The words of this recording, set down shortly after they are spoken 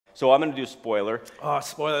So I'm going to do spoiler. Oh,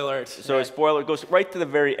 spoiler alert. So a spoiler goes right to the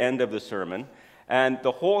very end of the sermon. And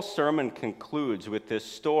the whole sermon concludes with this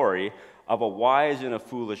story of a wise and a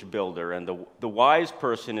foolish builder. And the wise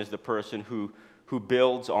person is the person who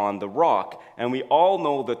builds on the rock. And we all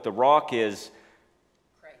know that the rock is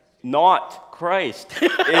not Christ.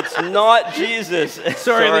 It's not Jesus.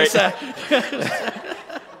 Sorry, Lisa.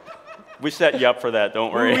 We set you up for that,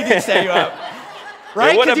 don't worry. We did set you up.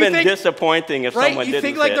 Right? It would have been disappointing if someone didn't. You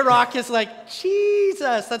think like the rock is like,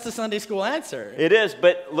 Jesus, that's a Sunday school answer. It is,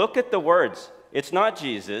 but look at the words. It's not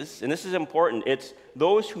Jesus, and this is important. It's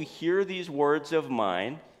those who hear these words of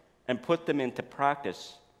mine and put them into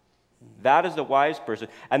practice. That is the wise person.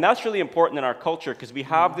 And that's really important in our culture because we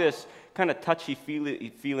have this kind of touchy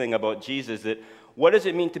feeling about Jesus that what does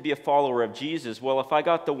it mean to be a follower of Jesus? Well, if I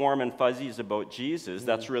got the warm and fuzzies about Jesus,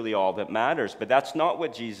 that's really all that matters. But that's not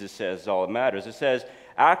what Jesus says all that matters. It says,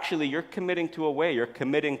 actually, you're committing to a way. You're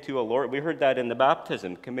committing to a Lord. We heard that in the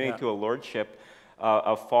baptism, committing to a lordship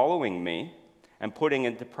of following me and putting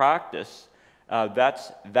into practice.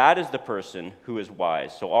 That is the person who is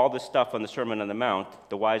wise. So all this stuff on the Sermon on the Mount,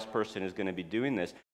 the wise person is going to be doing this.